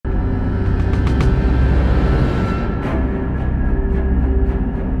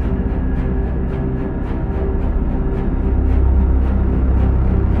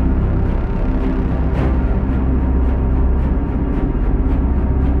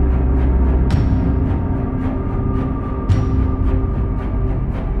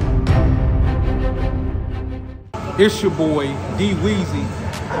It's your boy, D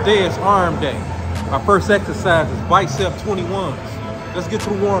Weezy. Today is arm day. My first exercise is bicep 21s. Let's get to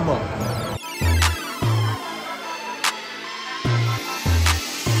the warm up.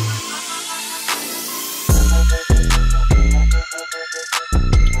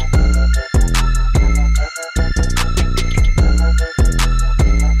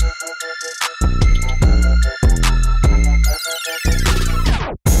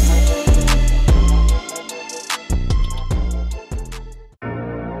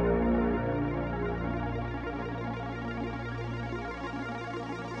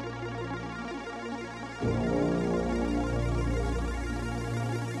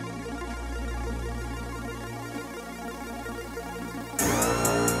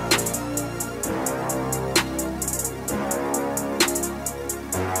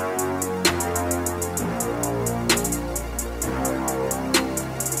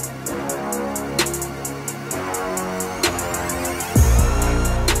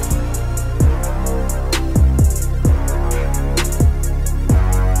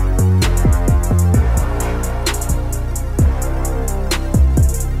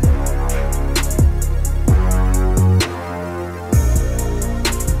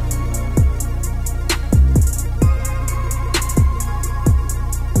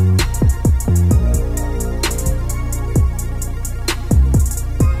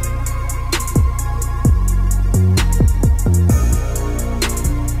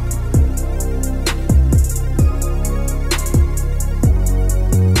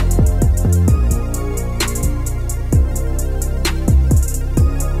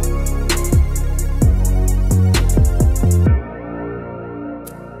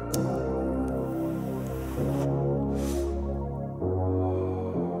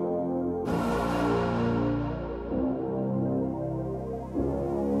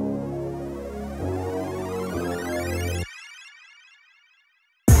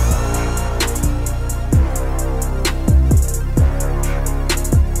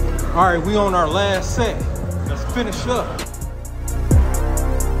 All right, we on our last set. Let's finish up.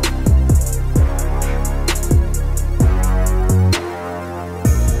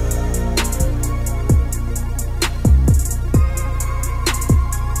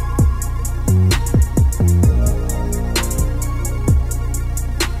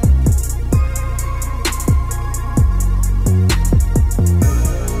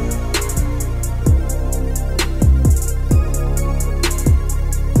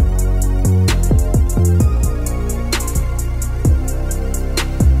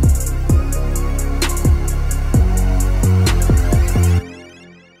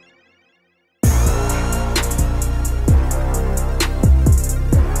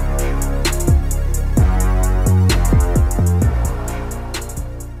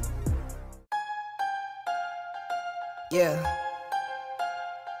 Yeah.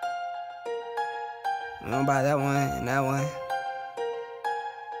 I'm gonna buy that one and that one.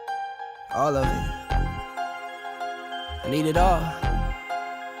 All of it. I need it all.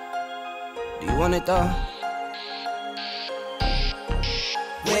 Do you want it though?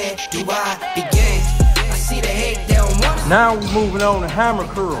 Where do I begin? I see the hate, they don't want it. Now we're moving on to hammer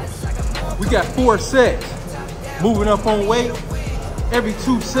curls. We got 4 sets. Moving up on weight every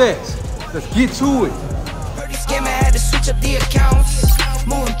 2 sets. Let's get to it. Scammer had to switch up the accounts.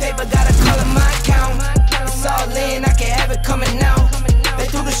 Moving paper, gotta call it my account. It's all in, I can have it coming out. Been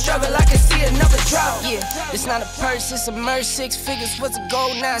through the struggle, I can see another drought. Yeah, it's not a purse, it's a merch. 6 figures was a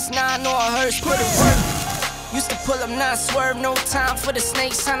gold, now it's 9 or a hearse. Put it work. Used to pull up, not swerve. No time for the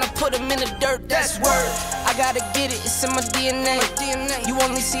snakes, time to put them in the dirt, that's word. I gotta get it, it's in my DNA. You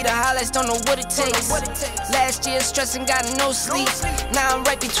only see the highlights, don't know what it takes. Last year stressing, got no sleep. Now I'm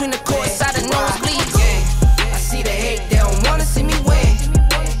right between the courts, side of nosebleeds. I see the hate, they don't wanna see me win.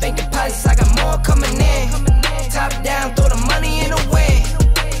 Bank deposits, I got more coming in. Top down, throw the money in the wind.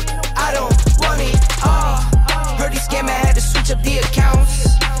 I don't want it all. Heard these scammer had to switch up the accounts.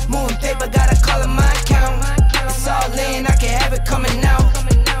 Moving paper, gotta call it my account. It's all in, I can have it coming out.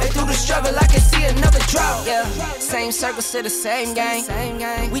 Been through the struggle, I can see another drought. Yeah, same circles to the same gang.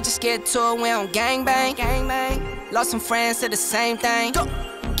 We just get to it, we don't gangbang. Lost some friends to the same thing.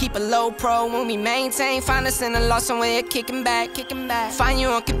 Keep a low pro when we maintain. Find us in a loss somewhere, kicking back. Find you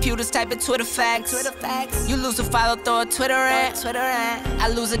on computers, type it Twitter facts. You lose a follow, throw a Twitter rant. I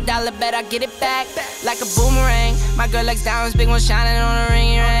lose $1, bet I get it back. Like a boomerang. My girl likes diamonds, big one shining on a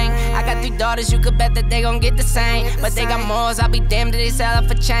ring. I got 3 daughters, you could bet that they gon' get the same. But they got more, I'll be damned if they sell up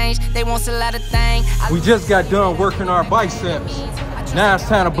for change. They won't sell out a thing. We just got done working our biceps. Now it's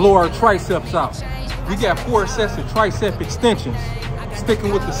time to blow our triceps out. We got 4 sets of tricep extensions,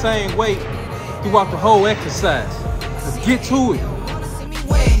 sticking with the same weight throughout the whole exercise. get to it.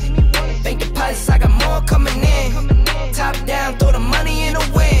 Bank deposits, I got more coming in. Top down, throw the money in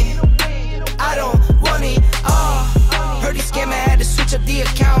the wind. I don't want it all. Heard he scammer, had to switch up the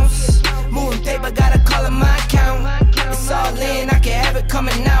accounts. Moving paper, gotta call it my account. It's all in, I can have it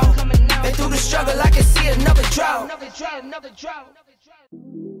coming out. Been through the struggle, I can see another drought.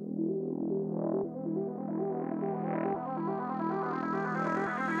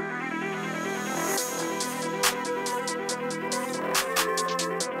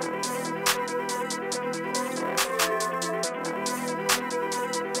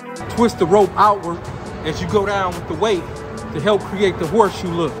 Twist the rope outward as you go down with the weight to help create the horseshoe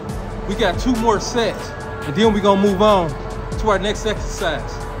look. We got 2 more sets, and then we're gonna move on to our next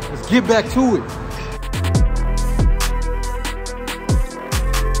exercise. Let's get back to it.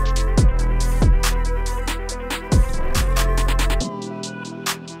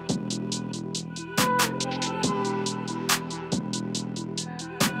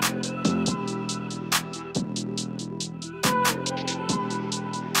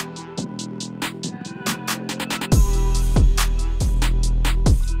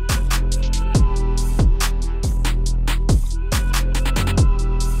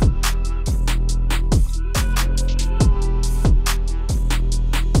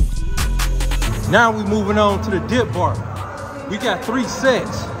 Now we're moving on to the dip bar. We got 3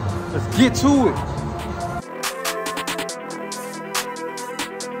 sets. Let's get to it.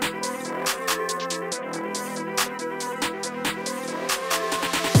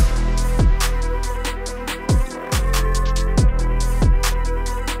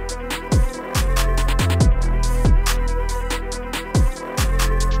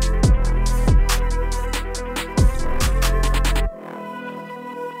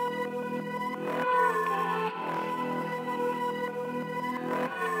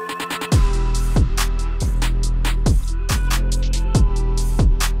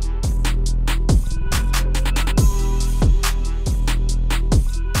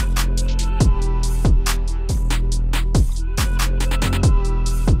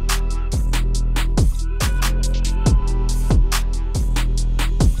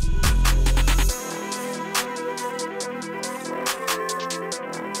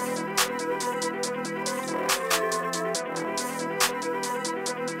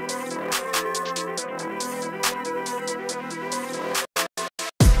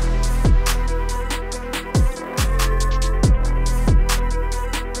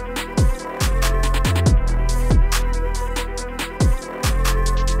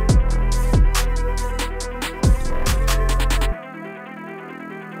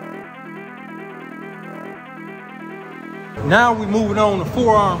 Now we're moving on to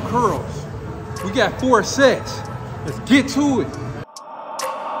forearm curls. We got 4 sets. Let's get to it.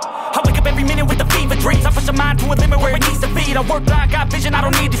 I wake up every minute with the fever dreams. I push my mind to a limit where it needs to be. I work blind, got vision I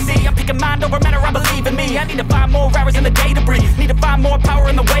don't need to see. I'm picking mind over matter, I believe in me. I need to find more hours in the day to breathe. Need to find more power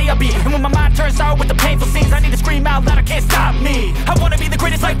in the way I be. And when my mind turns sour with the painful scenes, I need to scream out loud, I can't stop me. I wanna be the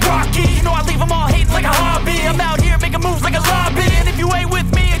greatest like Rocky. You know I leave them all hating like a hobby. I'm out here making moves like a lobby. And if you ain't with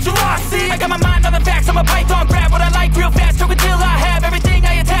me, it's your loss. See, I got my mind on the facts, I'm a python, grab what I like real fast. Choke until I have everything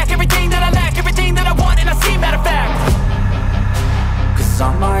I attack, everything that I lack, everything that I want, and I see, matter of fact. Cause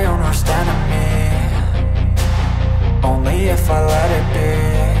I'm my own worst enemy. Only if I let it be.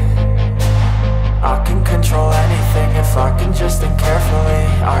 I can control anything if I can just think carefully.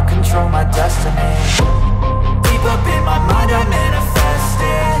 I control my destiny. Deep up in my mind I manifest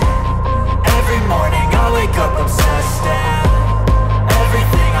it. Every morning I wake up obsessed, and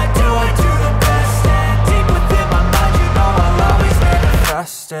everything I do the best. And deep within my mind you know I'll always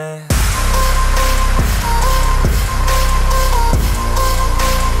manifest it.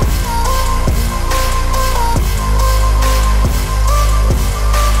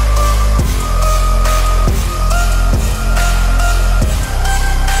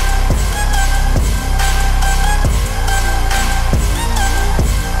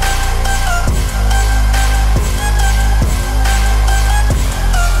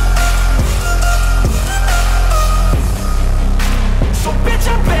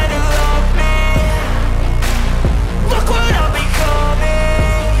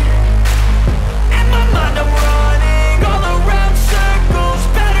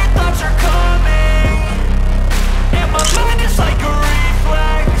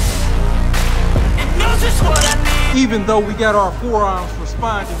 Even though we got our forearms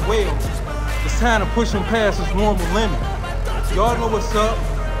responding well, it's time to push them past this normal limit. Y'all know what's up.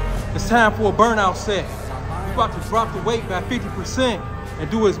 It's time for a burnout set. We're about to drop the weight by 50% and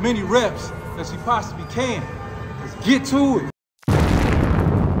do as many reps as we possibly can. Let's get to it.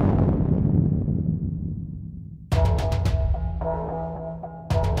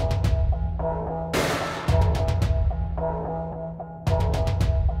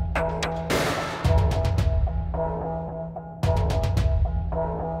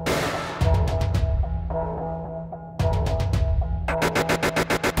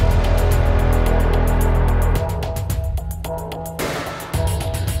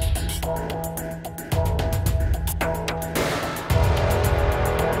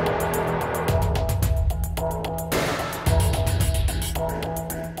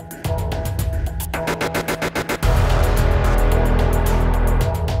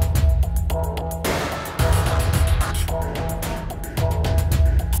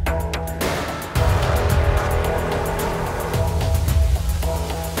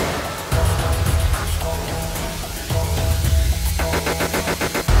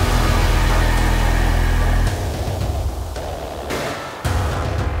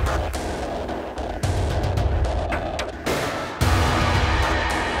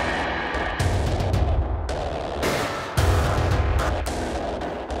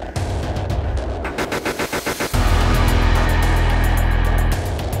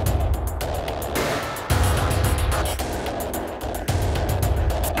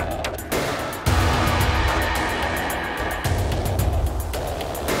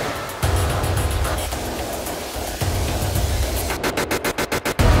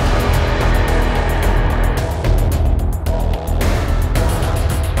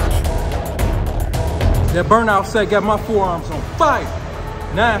 That burnout set got my forearms on fire.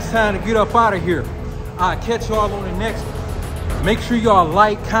 Now it's time to get up out of here. I'll catch y'all on the next one. Make sure y'all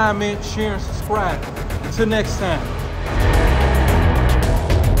like, comment, share, and subscribe. Until next time.